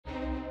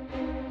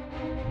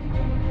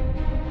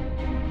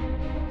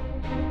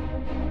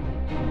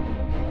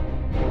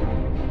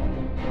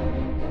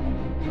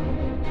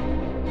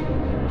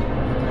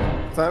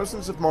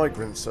Thousands of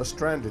migrants are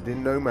stranded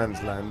in no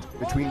man's land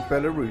between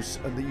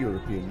Belarus and the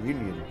European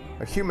Union.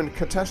 A human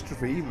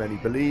catastrophe, many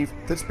believe,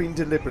 that's been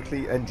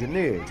deliberately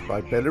engineered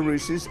by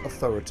Belarus's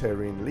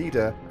authoritarian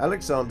leader,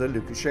 Alexander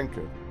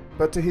Lukashenko.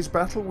 But to his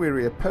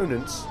battle-weary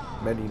opponents,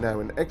 many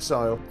now in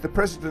exile, the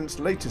president's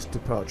latest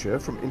departure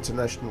from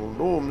international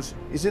norms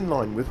is in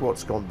line with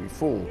what's gone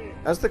before.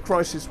 As the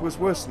crisis was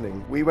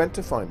worsening, we went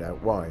to find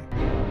out why.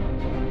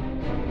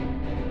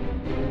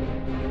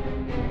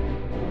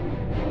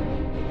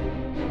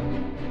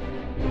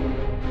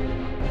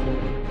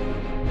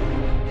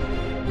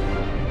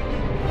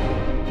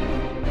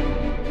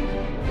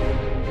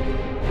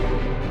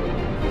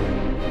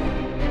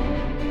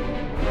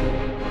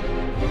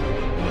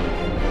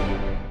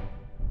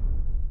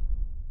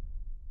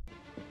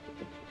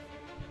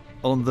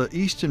 On the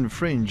eastern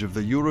fringe of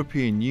the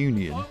European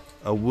Union,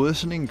 a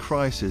worsening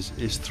crisis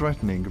is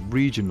threatening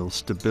regional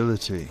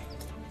stability.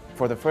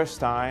 For the first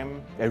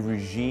time, a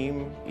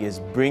regime is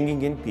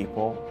bringing in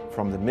people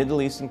from the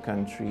Middle Eastern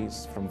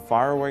countries, from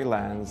faraway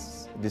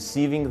lands,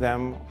 deceiving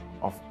them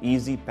of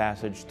easy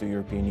passage to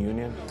European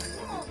Union.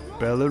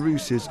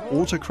 Belarus's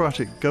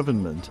autocratic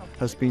government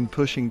has been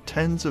pushing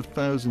tens of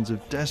thousands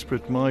of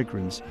desperate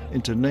migrants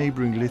into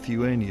neighbouring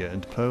Lithuania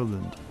and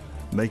Poland,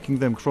 making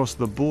them cross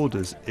the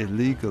borders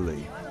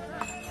illegally.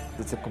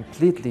 It's a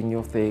completely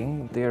new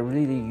thing. They are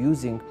really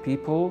using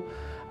people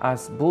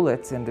as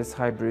bullets in this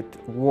hybrid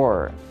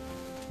war.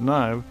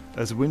 Now,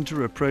 as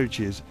winter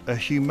approaches, a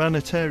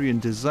humanitarian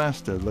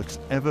disaster looks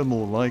ever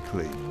more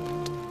likely.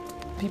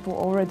 People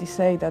already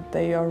say that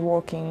they are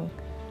walking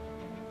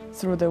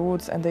through the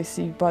woods and they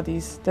see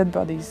bodies, dead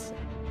bodies.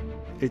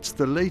 It's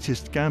the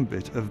latest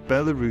gambit of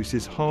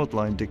Belarus's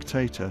hardline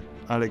dictator,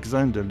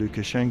 Alexander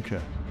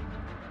Lukashenko.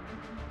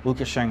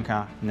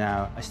 Lukashenko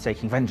now is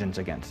taking vengeance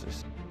against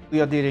us.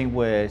 We are dealing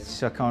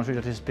with a country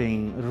that is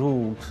being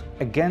ruled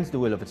against the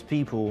will of its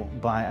people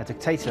by a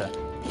dictator.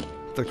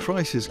 The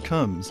crisis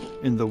comes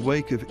in the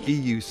wake of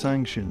EU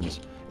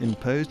sanctions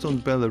imposed on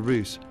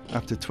Belarus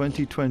after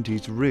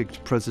 2020's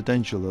rigged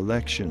presidential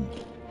election.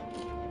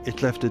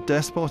 It left a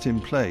despot in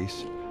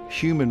place,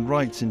 human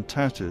rights in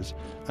tatters,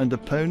 and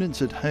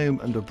opponents at home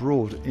and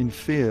abroad in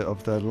fear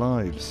of their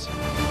lives.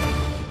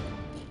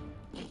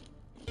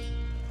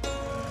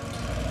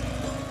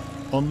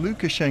 On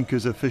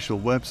Lukashenko's official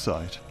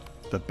website,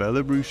 the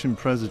Belarusian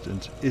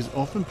president is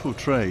often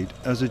portrayed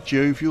as a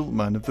jovial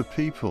man of the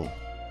people.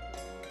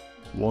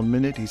 One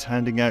minute he's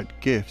handing out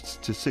gifts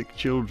to sick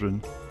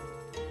children.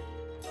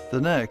 The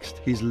next,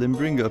 he's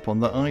limbering up on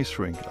the ice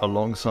rink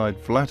alongside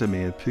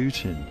Vladimir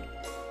Putin.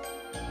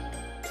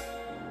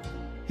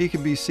 He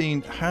can be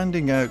seen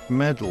handing out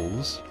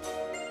medals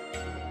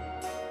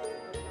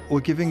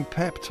or giving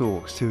pep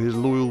talks to his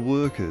loyal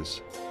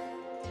workers.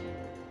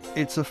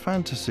 It's a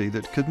fantasy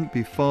that couldn't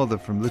be farther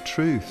from the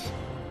truth.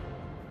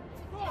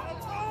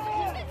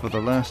 For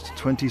the last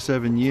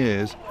 27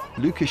 years,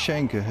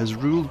 Lukashenko has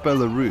ruled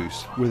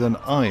Belarus with an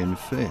iron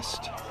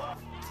fist.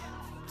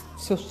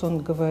 Все, что он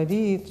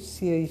говорит,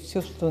 и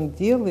все, что он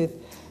делает,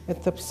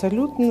 это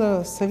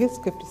абсолютно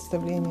советское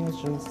представление о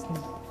жизни.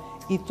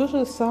 И то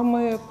же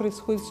самое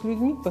происходит с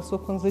людьми,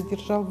 поскольку он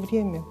задержал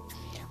время.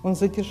 Он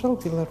задержал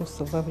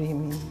белорусов во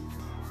времени.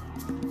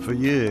 For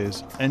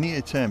years, any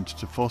attempt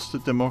to foster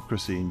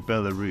democracy in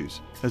Belarus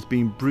has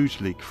been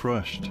brutally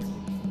crushed.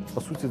 По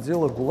сути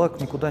дела,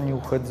 ГУЛАГ никуда не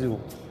уходил.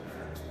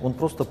 Он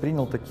просто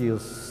принял такие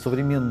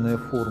современные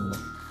формы.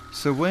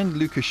 So when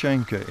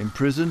Lukashenko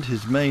imprisoned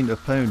his main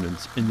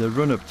opponents in the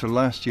run-up to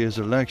last year's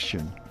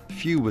election,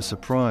 few were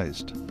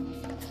surprised.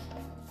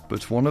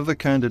 But one of the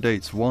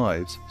candidates'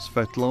 wives,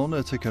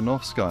 Svetlana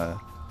Tikhanovskaya,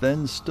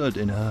 then stood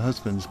in her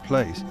husband's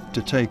place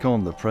to take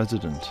on the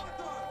president.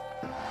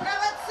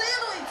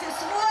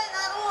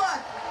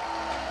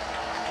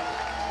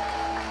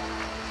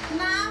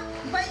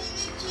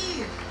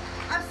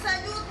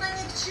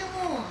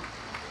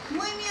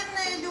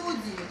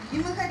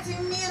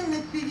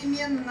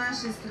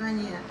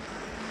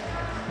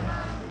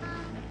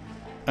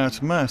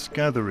 At mass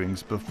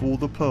gatherings before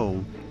the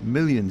poll,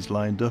 millions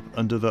lined up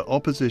under the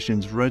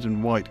opposition's red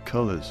and white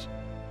colours,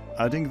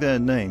 adding their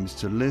names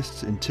to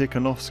lists in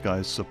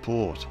Tikhanovskaya's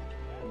support,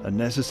 a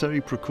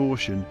necessary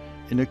precaution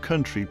in a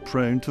country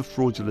prone to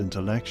fraudulent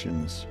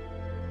elections.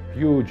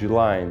 Huge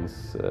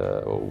lines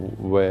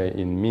were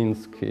in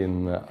Minsk,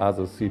 in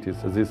other cities.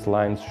 These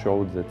lines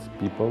showed that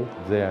people,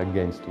 they are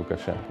against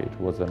Lukashenko. It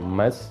was a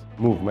mass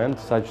movement.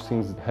 Such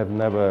things have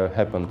never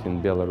happened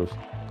in Belarus.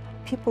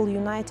 People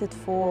united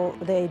for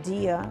the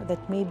idea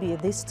that maybe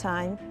this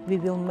time we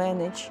will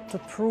manage to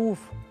prove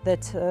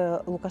that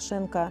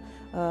Lukashenko,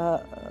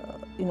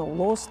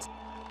 lost.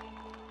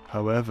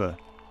 However,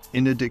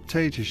 in a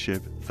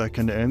dictatorship, there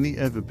can only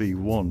ever be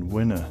one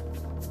winner.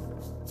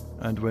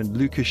 And when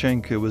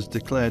Lukashenko was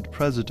declared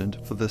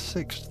president for the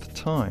 6th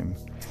time,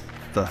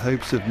 the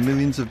hopes of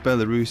millions of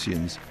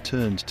Belarusians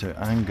turned to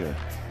anger.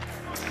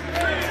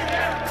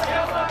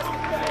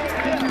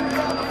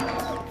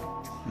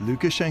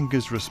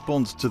 Lukashenko's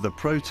response to the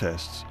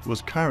protests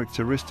was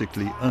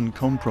characteristically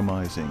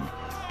uncompromising,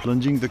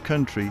 plunging the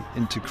country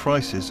into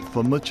crisis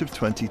for much of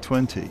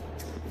 2020.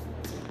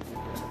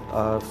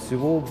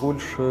 Всего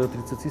больше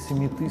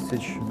 37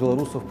 тысяч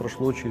белорусов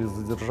прошло через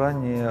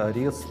задержание,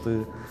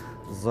 аресты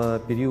за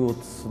период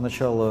с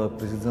начала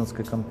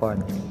президентской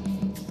кампании.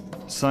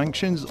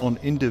 Sanctions on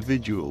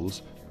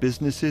individuals,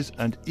 businesses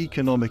and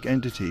economic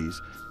entities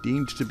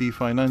deemed to be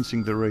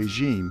financing the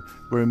regime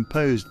were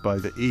imposed by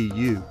the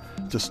EU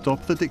to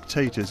stop the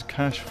dictator's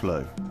cash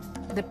flow.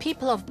 The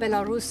people of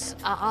Belarus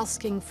are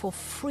asking for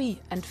free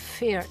and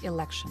fair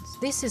elections.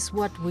 This is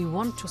what we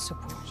want to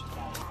support.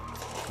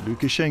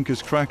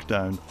 Lukashenko's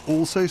crackdown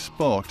also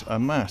sparked a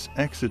mass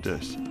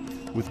exodus,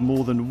 with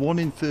more than 1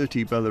 in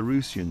 30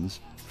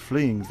 Belarusians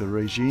fleeing the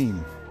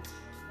regime.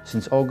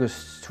 Since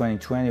August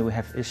 2020, we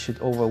have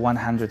issued over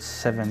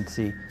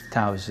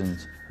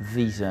 170,000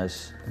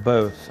 visas,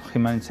 both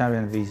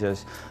humanitarian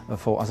visas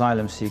for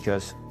asylum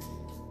seekers.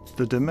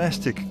 The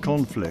domestic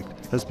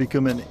conflict has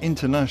become an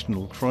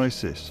international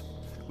crisis,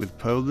 with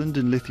Poland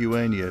and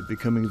Lithuania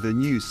becoming the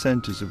new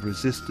centres of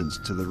resistance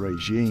to the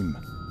regime.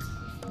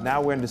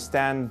 Now we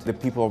understand the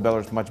people of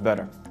Belarus much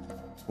better.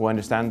 We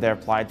understand their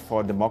plight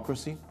for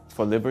democracy,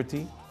 for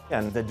liberty,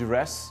 and the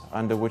duress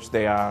under which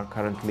they are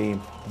currently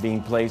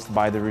being placed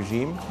by the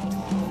regime.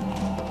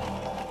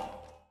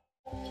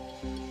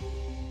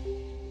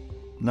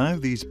 Now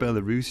these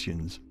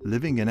Belarusians,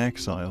 living in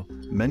exile,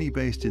 many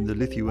based in the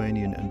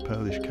Lithuanian and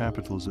Polish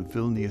capitals of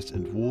Vilnius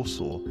and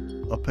Warsaw,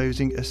 are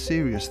posing a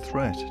serious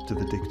threat to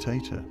the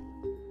dictator.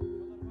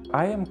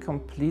 I am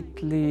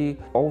completely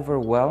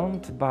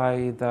overwhelmed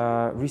by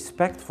the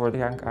respect for the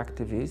young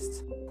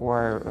activists who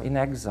are in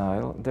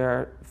exile.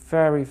 They're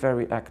very,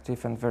 very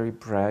active and very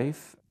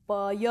brave.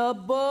 I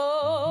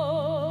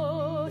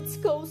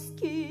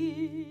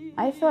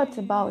thought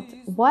about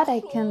what I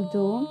can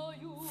do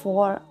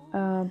for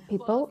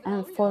people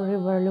and for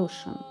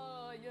revolution.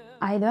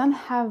 I don't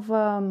have,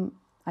 I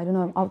don't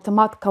know,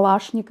 automat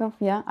Kalashnikov,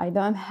 yeah, I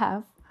don't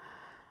have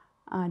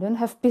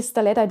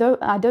pistolet, I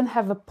don't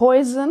have a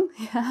poison,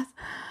 yes.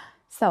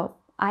 So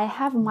I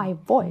have my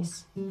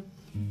voice.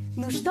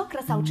 Ну что,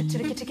 красавчик,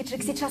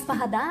 чирики-чики-чик, сейчас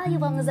погадаю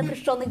вам на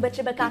запрещенных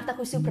БЧБ-картах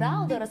усю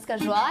правду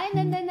расскажу. Ай,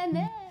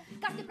 не-не-не-не.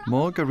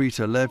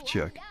 Margarita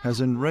Levchuk has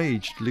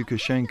enraged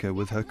Lukashenko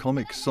with her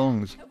comic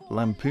songs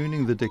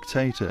lampooning the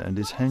dictator and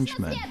his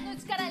henchmen.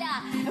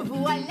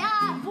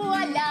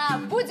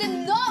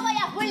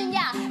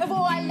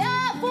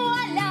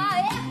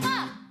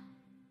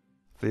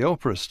 The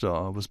opera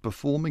star was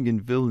performing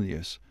in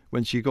Vilnius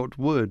when she got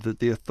word that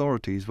the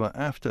authorities were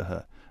after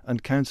her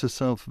and counts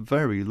herself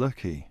very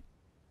lucky.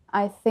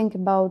 I think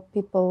about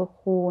people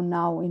who are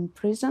now in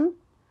prison.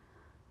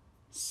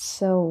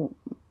 So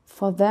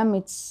for them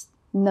it's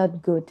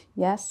not good,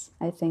 yes,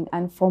 I think.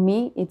 And for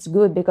me it's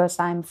good because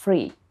I'm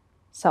free.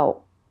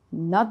 So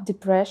not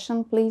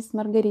depression, please,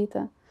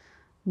 Margarita.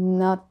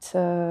 Not,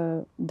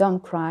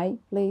 don't cry,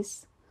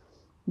 please,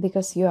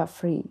 because you are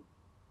free.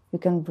 You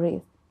can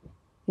breathe.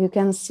 You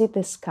can see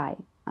the sky.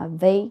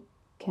 They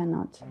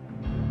cannot.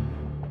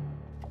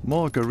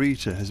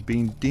 Margarita has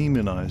been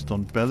demonized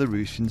on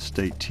Belarusian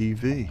state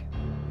TV.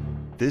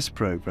 This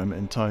program,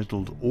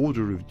 entitled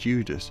Order of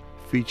Judas,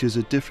 features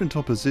a different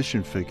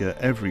opposition figure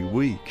every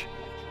week.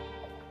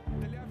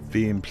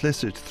 The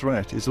implicit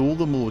threat is all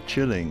the more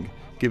chilling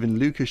given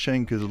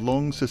Lukashenko's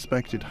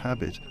long-suspected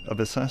habit of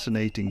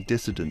assassinating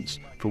dissidents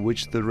for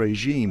which the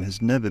regime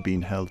has never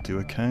been held to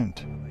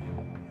account.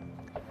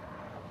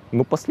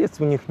 Но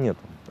последствий у них нет.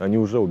 Они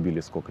уже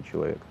убили сколько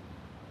человек.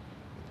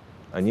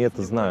 Они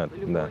это знают,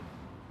 да.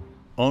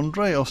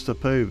 Andrei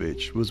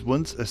Ostapovich was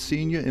once a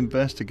senior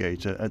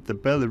investigator at the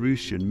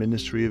Belarusian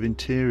Ministry of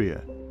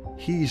Interior.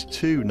 He's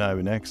too now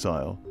in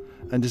exile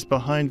and is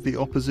behind the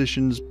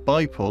opposition's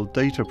BIPOL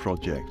data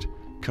project,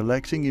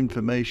 collecting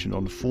information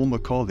on former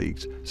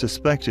colleagues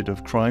suspected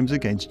of crimes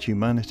against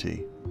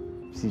humanity.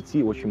 В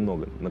сети очень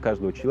много. На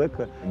каждого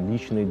человека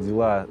личные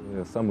дела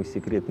самых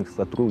секретных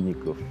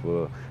сотрудников,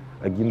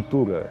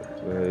 агентура,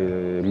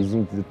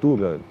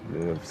 резидентура,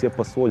 все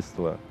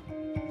посольства.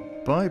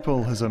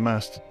 BIPOL has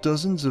amassed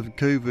dozens of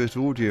covert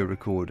audio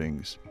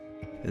recordings.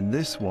 In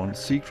this one,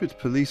 secret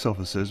police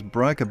officers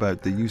brag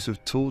about the use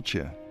of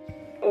torture.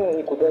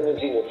 Никуда не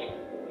денется.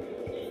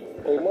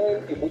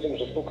 Поймаем и будем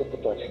жестоко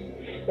пытать.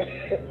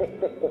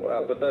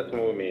 А пытать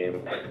мы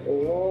умеем.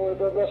 Ну,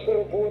 это наша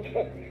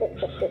работа.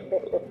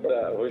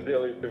 Да, вы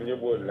делаете мне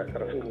больно.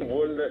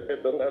 Больно –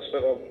 это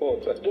наша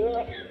работа.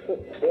 Да,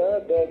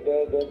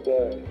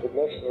 это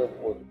наша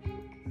работа.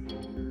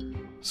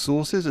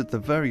 Sources at the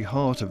very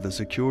heart of the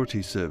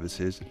security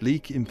services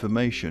leak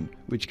information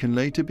which can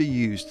later be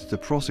used to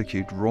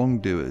prosecute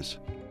wrongdoers.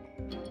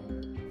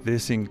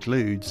 This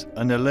includes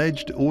an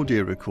alleged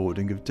audio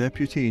recording of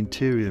Deputy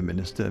Interior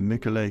Minister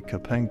Mykolay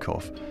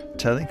Karpenkov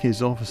telling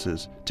his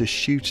officers to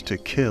shoot to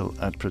kill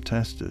at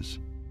protesters.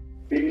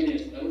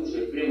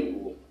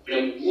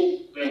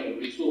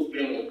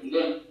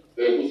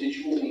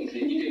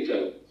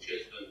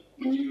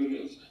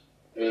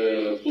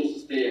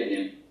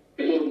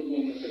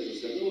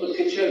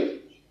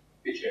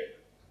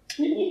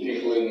 Не будут мне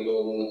голову на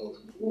голову.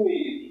 Ну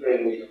и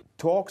правильно.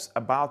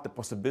 about the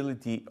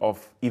possibility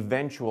of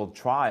eventual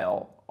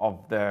trial of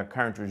the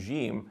current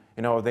regime,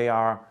 they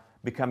are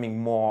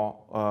becoming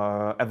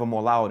ever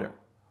more louder.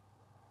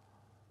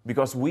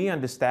 Because we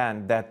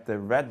understand that the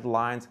red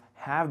lines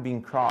have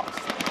been crossed.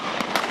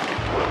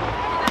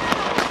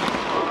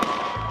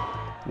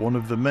 One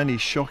of the many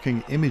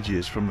shocking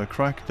images from the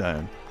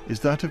crackdown is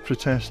that of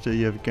protester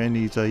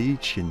Yevgeny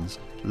Zaichin's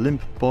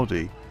limp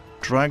body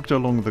dragged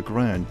along the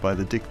ground by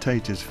the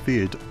dictator's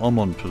feared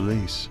OMON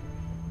police.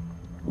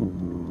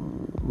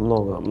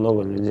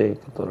 Много людей,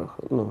 которых,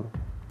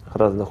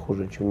 гораздо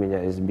хуже, чем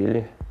меня,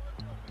 избили.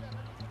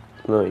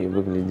 Но и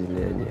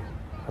выглядели они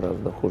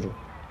гораздо хуже.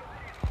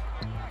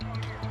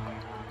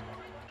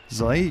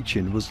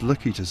 Zaichin was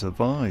lucky to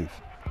survive.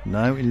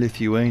 Now in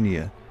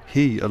Lithuania,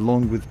 he,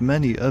 along with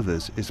many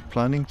others, is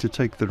planning to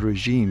take the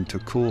regime to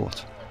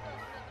court.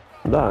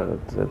 Да,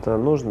 это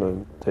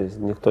нужно. То есть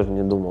никто же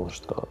не думал,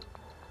 что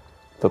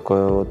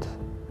такой вот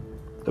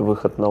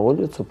выход на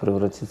улицу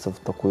превратится в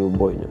такую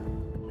бойню.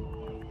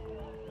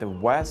 The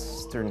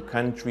Western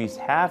countries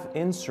have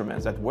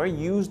instruments that were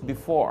used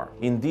before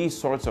in these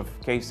sorts of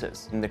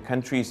cases, in the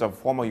countries of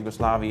former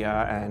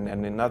Yugoslavia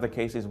and in other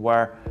cases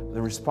where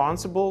the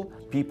responsible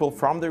people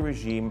from the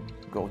regime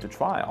go to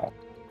trial.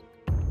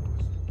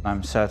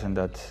 I'm certain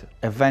that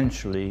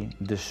eventually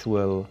this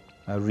will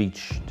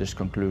reach this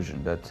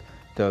conclusion, that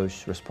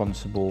those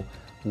responsible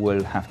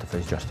will have to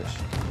face justice.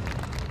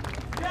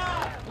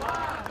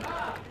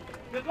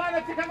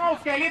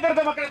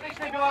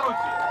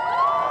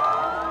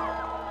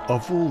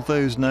 Of all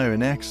those now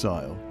in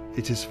exile,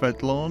 it is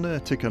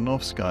Svetlana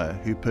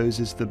Tikhanovskaya who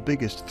poses the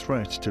biggest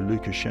threat to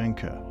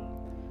Lukashenko,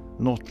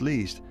 not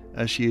least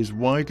as she is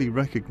widely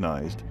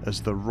recognized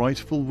as the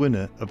rightful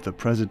winner of the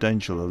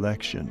presidential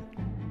election.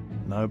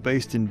 Now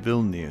based in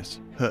Vilnius,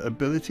 her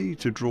ability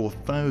to draw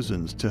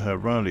thousands to her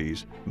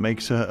rallies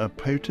makes her a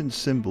potent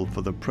symbol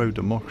for the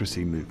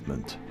pro-democracy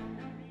movement.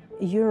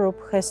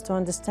 Europe has to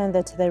understand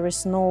that there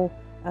is no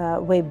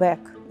way back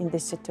in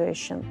this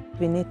situation.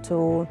 We need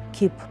to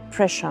keep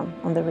pressure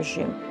on the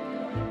regime.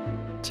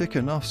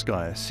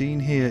 Tikhanovskaya, seen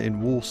here in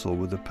Warsaw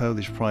with the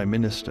Polish Prime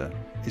Minister,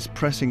 is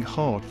pressing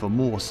hard for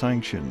more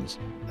sanctions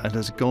and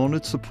has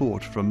garnered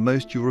support from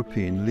most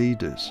European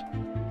leaders.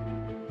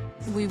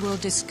 We will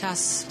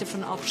discuss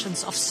different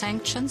options of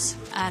sanctions,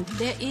 and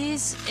there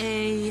is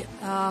a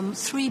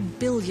 3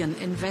 billion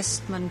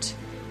investment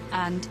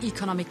and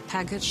economic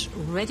package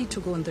ready to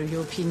go in the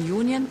European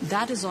Union.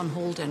 That is on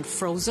hold and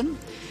frozen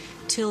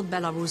till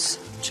Belarus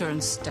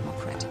turns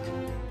democratic.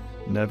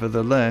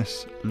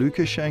 Nevertheless,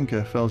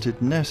 Lukashenko felt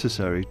it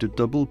necessary to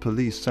double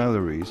police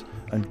salaries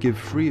and give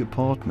free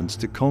apartments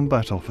to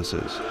combat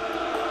officers.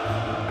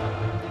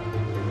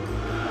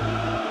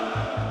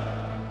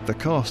 The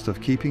cost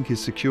of keeping his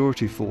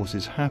security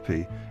forces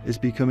happy is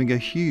becoming a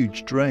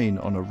huge drain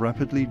on a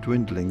rapidly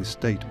dwindling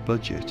state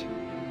budget.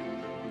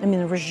 I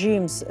mean,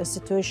 regime's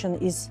situation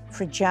is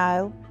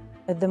fragile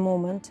at the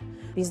moment.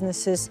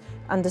 Businesses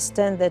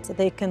understand that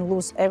they can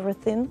lose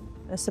everything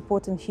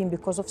supporting him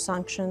because of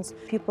sanctions.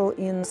 People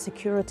in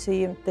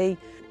security, they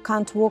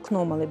can't work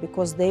normally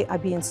because they are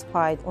being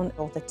spied on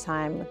all the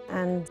time.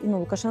 And,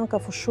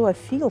 Lukashenko for sure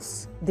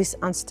feels this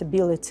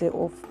instability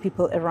of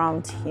people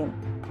around him.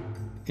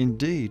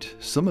 Indeed,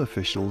 some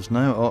officials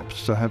now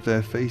opt to have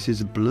their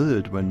faces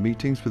blurred when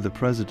meetings with the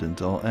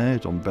president are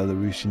aired on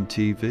Belarusian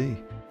TV.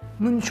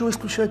 Ну, ничего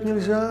исключать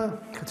нельзя,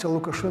 хотя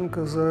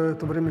Лукашенко за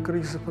это время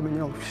кризиса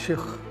поменял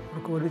всех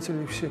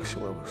руководителей всех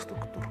силовых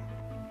структур.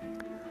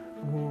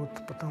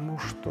 Потому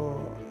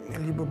что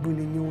либо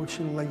были не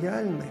очень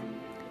лояльны,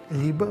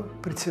 либо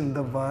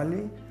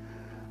претендовали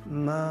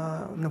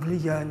на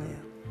влияние.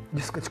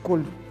 Дескать,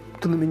 коль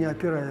ты на меня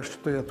опираешься,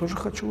 что я тоже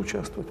хочу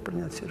участвовать в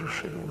принятии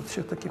решений. Вот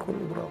всех таких он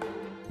убрал.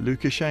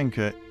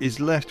 Lukashenko is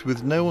left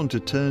with no one to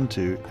turn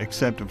to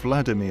except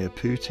Vladimir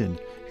Putin,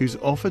 whose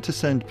offer to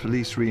send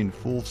police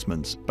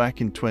reinforcements back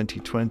in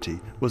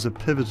 2020 was a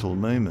pivotal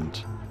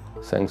moment.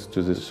 Thanks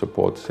to the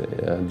support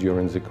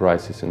during the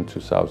crisis in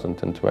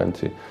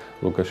 2020,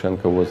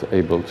 Lukashenko was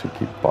able to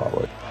keep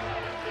power.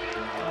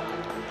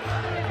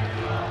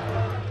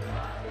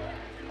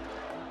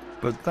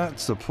 But that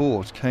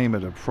support came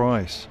at a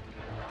price.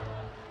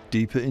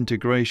 Deeper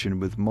integration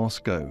with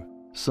Moscow,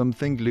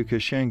 something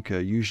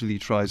Lukashenko usually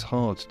tries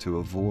hard to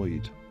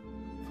avoid.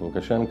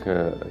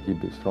 Lukashenko, he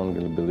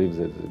strongly believes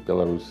that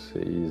Belarus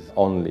is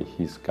only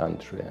his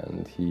country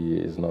and he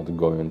is not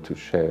going to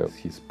share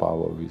his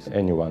power with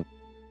anyone.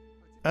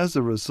 As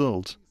a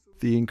result,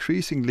 the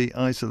increasingly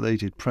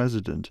isolated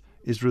president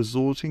is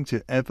resorting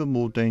to ever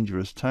more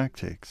dangerous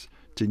tactics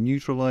to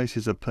neutralize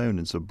his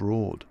opponents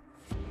abroad.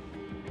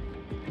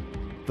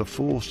 The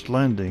forced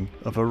landing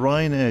of a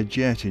Ryanair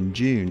jet in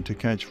June to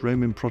catch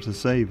Roman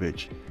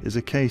Protasevich is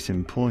a case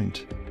in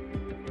point.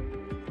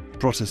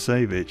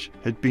 Protasevich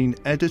had been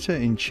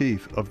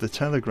editor-in-chief of the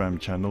Telegram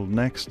channel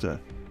Nexta,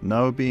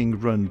 now being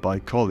run by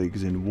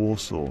colleagues in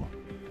Warsaw.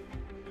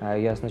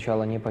 Я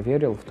сначала не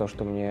поверил в то,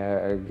 что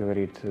мне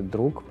говорит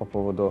друг по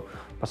поводу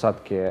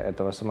посадки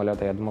этого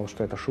самолета. Я думал,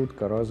 что это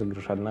шутка,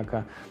 розыгрыш.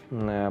 Однако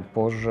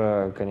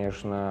позже,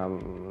 конечно,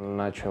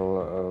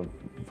 начал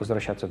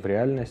возвращаться в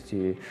реальность,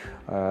 и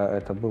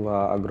это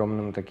было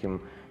огромным таким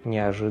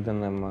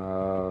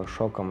неожиданным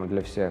шоком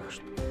для всех.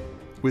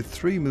 With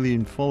 3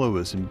 million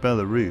followers in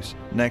Belarus,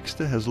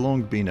 Nexta has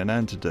long been an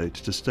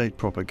antidote to state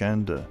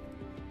propaganda.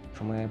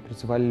 Мы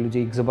призывали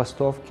людей к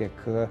забастовке,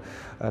 к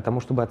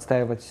тому, чтобы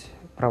отстаивать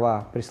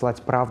права,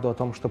 присылать правду о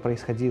том, что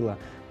происходило.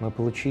 Мы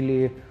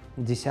получили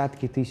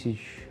десятки тысяч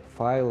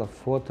файлов,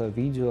 фото,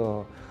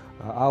 видео,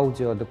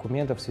 аудио,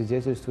 документов,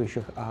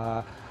 свидетельствующих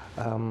о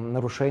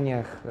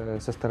нарушениях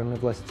со стороны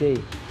властей.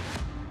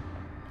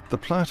 The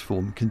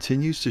platform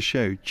continues to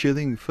show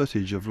chilling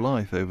footage of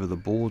life over the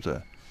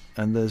border,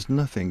 and there's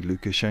nothing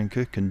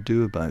Lukashenko can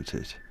do about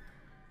it.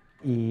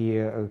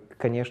 И,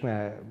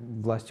 конечно,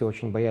 власти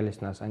очень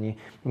боялись нас. Они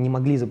не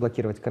могли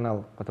заблокировать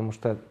канал, потому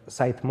что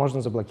сайт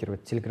можно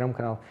заблокировать,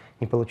 телеграм-канал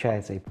не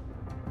получается.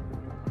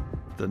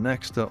 The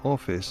Nexta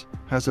office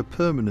has a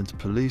permanent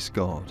police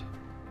guard.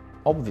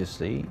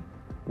 Obviously,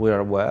 we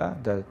are aware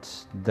that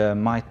there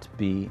might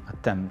be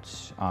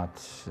attempts at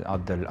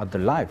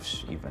their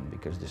lives even,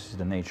 because this is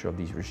the nature of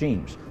these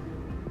regimes.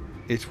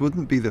 It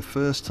wouldn't be the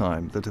first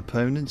time that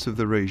opponents of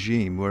the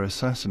regime were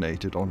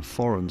assassinated on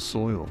foreign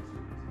soil.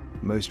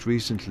 Most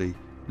recently,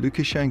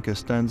 Lukashenko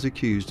stands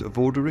accused of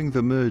ordering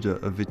the murder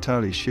of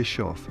Vitaly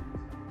Shishov,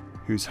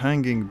 whose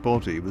hanging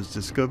body was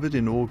discovered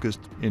in August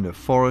in a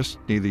forest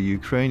near the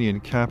Ukrainian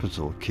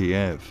capital,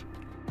 Kiev.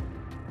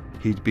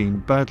 He'd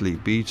been badly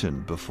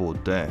beaten before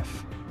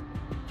death.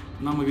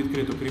 Нами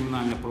відкрито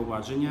кримінальне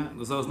провадження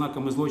за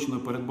ознаками злочину,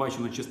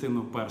 передбачено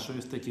частиною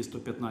 1 статті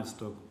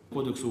 115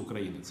 Кодексу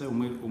України. Це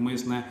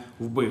умисне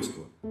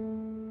вбивство.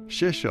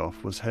 Shishov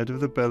was head of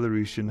the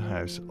Belarusian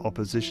House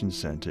Opposition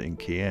Center in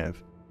Kiev,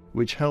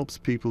 which helps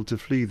people to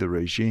flee the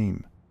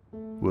regime,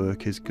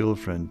 work his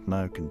girlfriend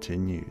now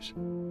continues.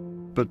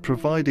 But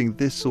providing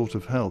this sort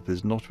of help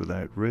is not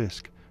without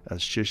risk, as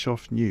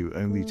Shishov knew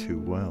only too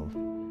well.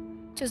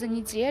 За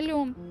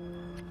неделю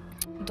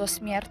до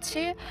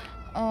смерти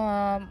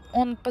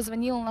он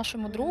позвонил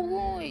нашему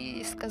другу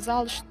и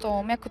сказал, что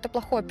у меня какое-то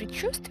плохое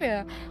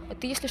предчувствие.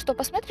 Ты, если что,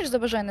 посмотришь за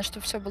Боженой,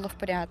 что все было в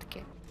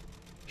порядке.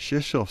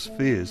 Shishov's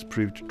fears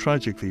proved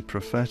tragically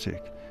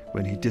prophetic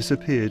when he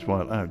disappeared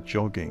while out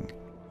jogging.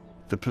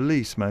 The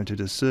police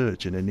mounted a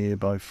search in a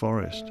nearby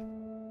forest.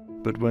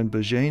 But when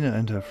Bozhena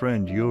and her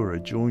friend Yura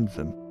joined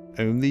them,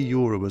 only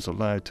Yura was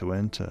allowed to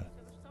enter.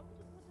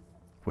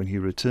 When he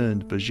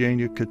returned,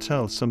 Bozhena could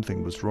tell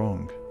something was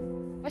wrong.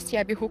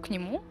 Я бегу к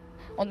нему,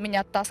 он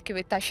меня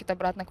оттаскивает, тащит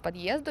обратно к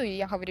подъезду, и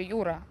я говорю: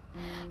 Юра,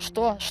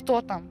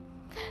 что там?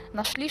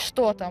 Нашли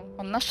что там?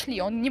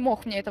 Нашли. Он не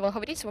мог мне этого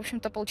говорить. В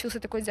общем-то, получился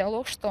такой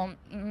диалог, что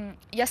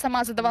я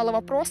сама задавала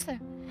вопросы,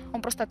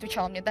 он просто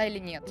отвечал мне да или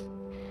нет.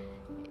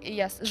 И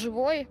я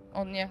живой,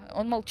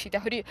 он молчит. Я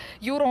говорю: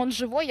 Юра, он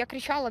живой? Я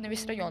кричала на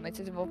весь район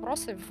эти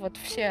вопросы. Вот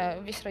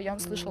весь район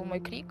слышал мой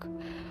крик.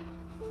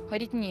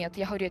 Говорит: нет.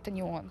 Я говорю: это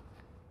не он.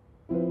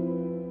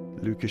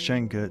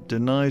 Lukashenko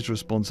denies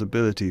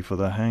responsibility for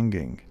the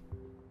hanging.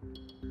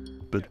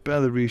 But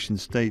Belarusian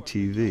state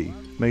TV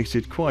makes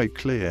it quite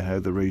clear how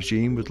the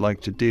regime would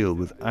like to deal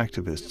with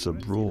activists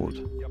abroad.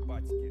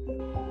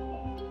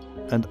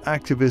 And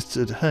activists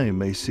at home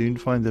may soon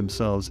find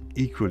themselves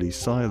equally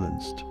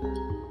silenced.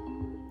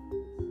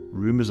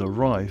 Rumours are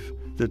rife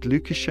that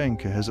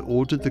Lukashenko has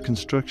ordered the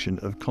construction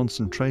of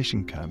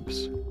concentration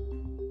camps.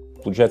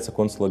 Получается,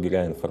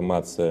 концлагеря,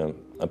 информация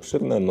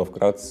обширная, но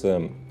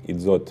вкратце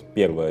идет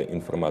первая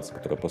информация,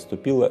 которая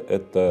поступила,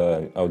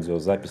 это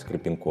аудиозапись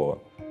Крапенкова.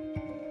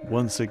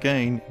 Once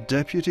again,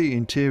 Deputy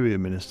Interior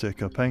Minister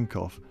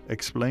Karpenkov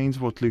explains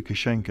what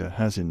Lukashenko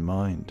has in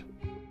mind.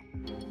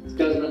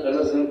 Сказано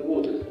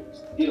разработать,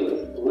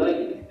 сделать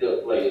лагерь,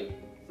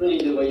 не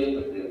для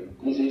военных,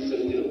 мы же не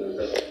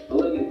сформированы,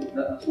 лагерь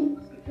на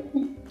особо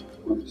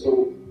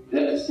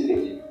для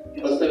отселения.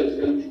 Поставить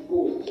колючую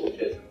проволоку,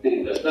 получается,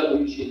 перед этажом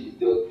помещения,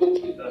 сделать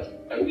топный этаж,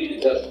 кормили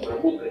этаж,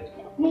 работать,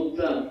 но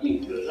там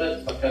их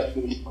держать, пока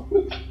все не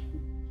спокойно.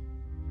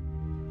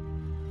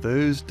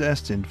 Those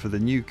destined for the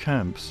new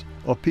camps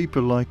are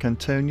people like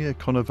Antonia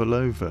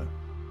Konovalova.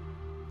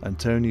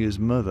 Antonia's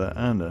mother,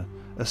 Anna,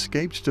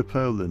 escaped to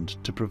Poland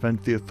to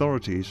prevent the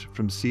authorities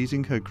from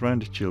seizing her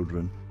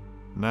grandchildren,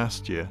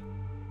 Nastya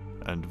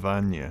and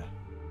Vanya.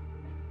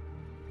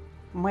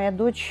 Моя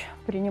дочь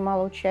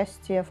принимала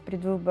участие в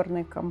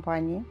предвыборной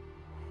кампании.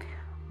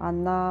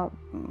 Она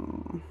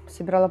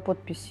собирала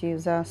подписи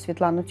за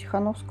Светлану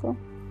Тихановскую.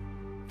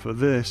 For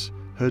this,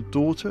 her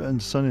daughter and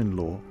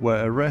son-in-law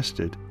were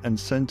arrested and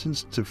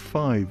sentenced to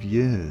 5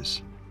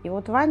 years. И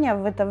вот Ваня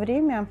в это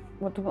время,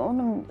 вот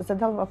он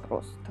задал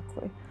вопрос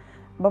такой: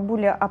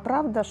 бабуля, а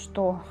правда,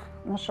 что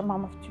наша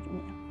мама в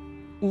тюрьме?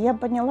 И я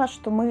поняла,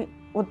 что мы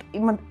вот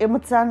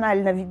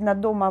эмоционально, видно,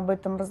 дома об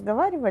этом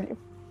разговаривали.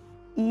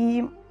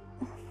 И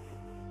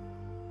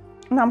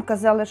нам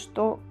казалось,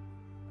 что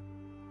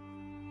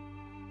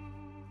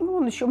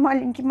он еще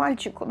маленький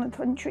мальчик, он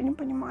этого ничего не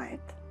понимает.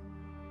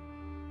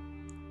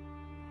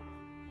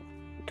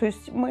 То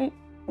есть мы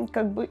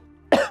как бы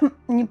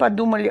не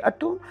подумали о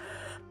том,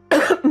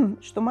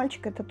 что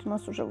мальчик этот у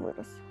нас уже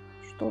вырос,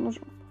 что он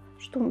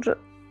уже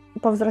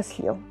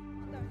повзрослел.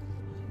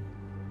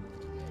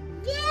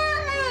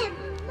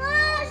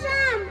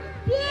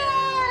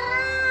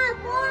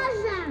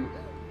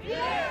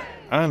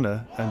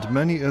 Anna and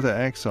many other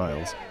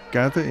exiles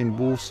gather in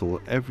Warsaw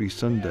every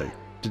Sunday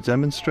to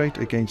demonstrate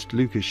against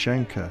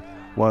Lukashenko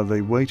while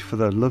they wait for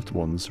their loved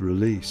ones'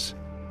 release.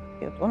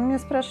 Он меня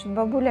спрашивает: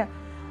 бабуля,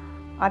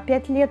 а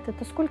 5 лет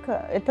это сколько?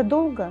 Это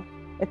долго?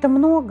 Это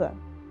много?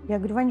 Я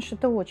говорю: Ванюш,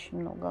 это очень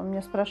много. Он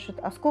меня спрашивает: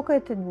 а сколько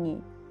это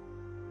дней?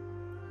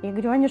 Я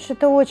говорю: Ванюш,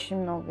 это очень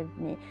много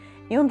дней.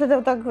 И он тогда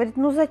вот так говорит: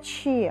 ну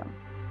зачем?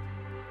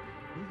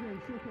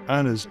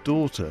 Anna's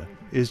daughter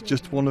is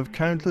just one of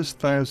countless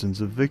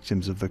thousands of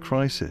victims of the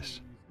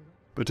crisis.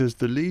 But as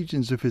the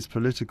legions of his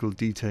political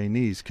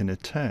detainees can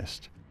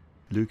attest,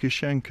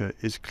 Lukashenko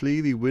is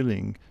clearly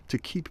willing to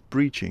keep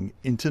breaching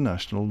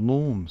international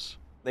norms.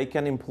 They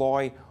can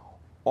employ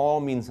all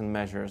means and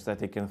measures that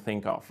they can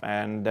think of.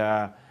 And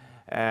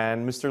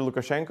Mr.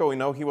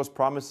 Lukashenko, he was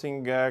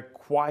promising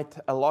quite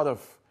a lot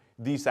of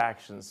these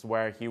actions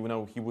where he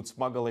would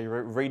smuggle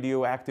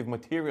radioactive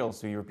materials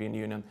to the European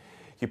Union.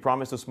 He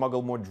promised to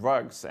smuggle more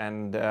drugs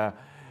and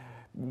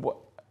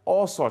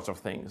all sorts of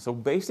things. So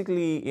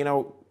basically,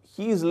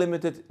 he is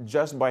limited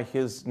just by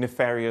his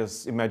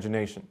nefarious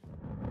imagination.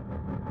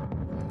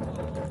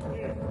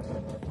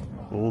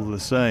 All the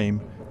same,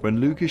 when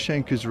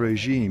Lukashenko's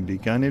regime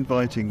began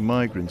inviting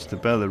migrants to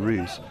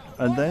Belarus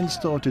and then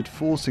started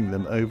forcing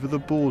them over the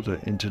border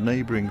into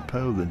neighbouring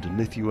Poland and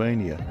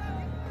Lithuania,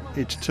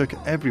 it took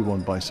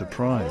everyone by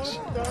surprise.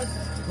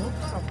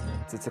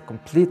 It's a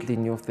completely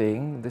new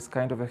thing, this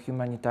kind of a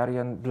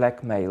humanitarian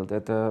blackmail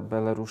that the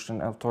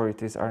Belarusian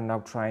authorities are now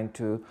trying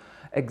to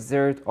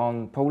exert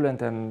on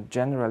Poland and,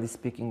 generally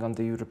speaking, on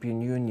the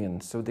European Union.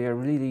 So they are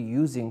really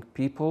using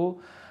people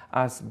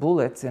as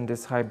bullets in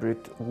this hybrid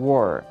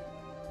war.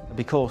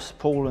 Because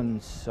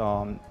Poland,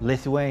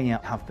 Lithuania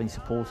have been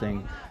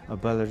supporting a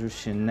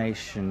Belarusian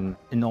nation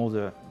in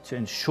order to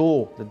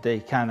ensure that they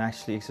can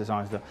actually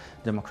exercise the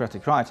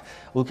democratic rights,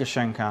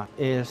 Lukashenko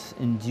is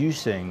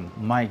inducing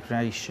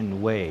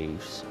migration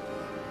waves.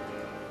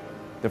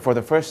 For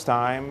the first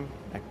time,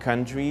 a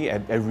country,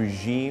 a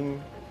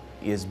regime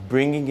is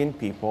bringing in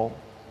people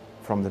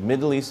from the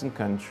Middle Eastern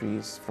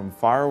countries, from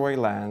faraway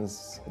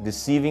lands,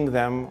 deceiving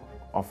them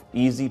of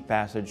easy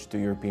passage to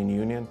the European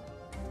Union.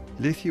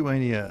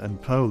 Lithuania and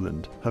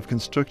Poland have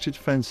constructed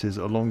fences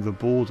along the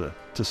border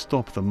to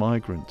stop the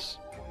migrants,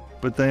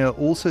 but they are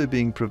also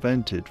being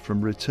prevented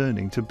from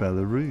returning to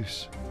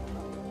Belarus.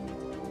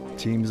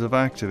 Teams of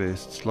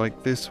activists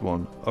like this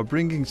one are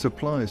bringing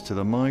supplies to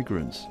the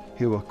migrants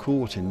who are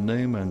caught in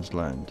no man's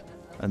land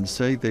and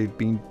say they've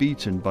been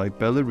beaten by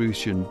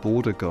Belarusian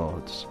border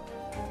guards.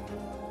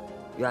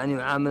 يعني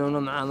يعاملونا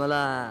معاملة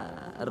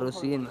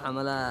الروسيين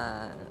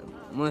معاملة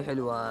مو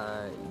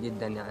حلوة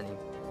جدا يعني.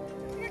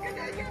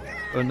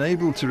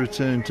 Unable to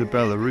return to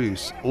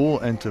Belarus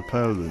or enter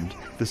Poland,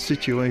 the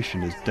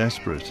situation is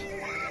desperate.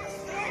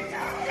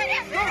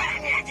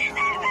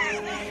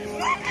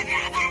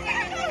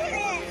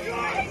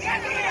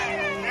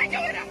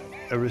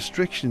 A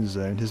restriction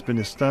zone has been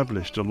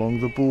established along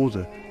the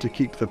border to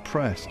keep the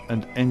press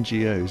and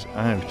NGOs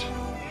out.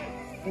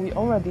 We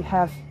already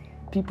have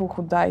people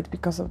who died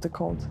because of the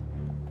cold,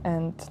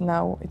 and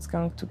now it's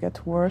going to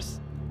get worse.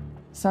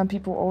 Some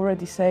people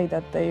already say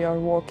that they are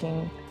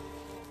walking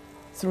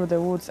through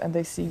the woods and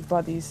they see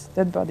bodies,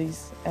 dead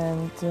bodies,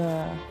 and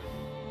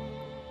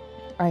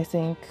I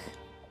think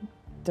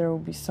there will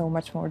be so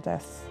much more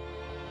deaths.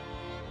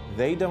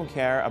 They don't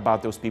care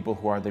about those people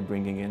who are they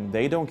bringing in.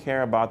 They don't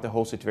care about the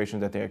whole situation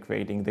that they are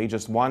creating. They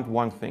just want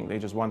one thing. They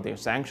just want their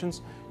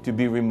sanctions to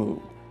be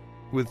removed.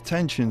 With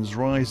tensions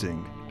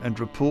rising and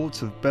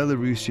reports of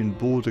Belarusian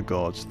border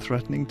guards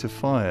threatening to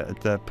fire at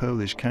their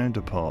Polish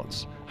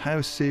counterparts,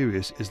 how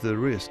serious is the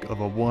risk of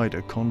a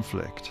wider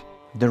conflict?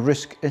 The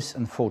risk is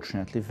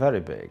unfortunately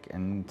very big,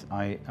 and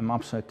I am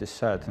absolutely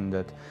certain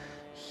that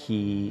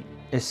he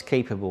is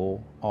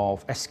capable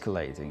of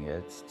escalating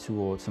it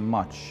towards a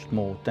much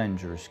more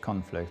dangerous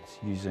conflict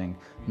using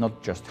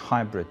not just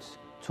hybrid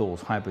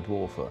tools, hybrid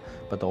warfare,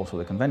 but also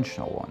the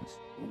conventional ones.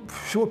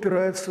 Все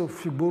опирается в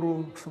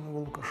фигуру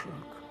самого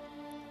Лукашенко.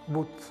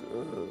 Вот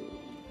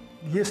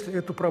если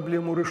эту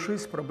проблему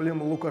решить,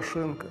 проблему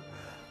Лукашенко,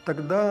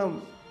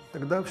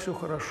 тогда все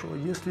хорошо.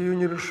 Если ее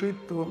не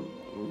решить, то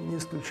не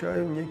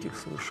исключаю неких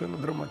совершенно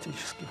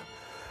драматических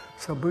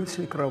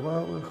событий,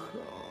 кровавых,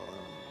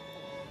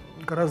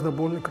 гораздо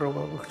более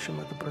кровавых, чем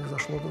это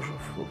произошло даже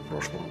в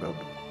прошлом году.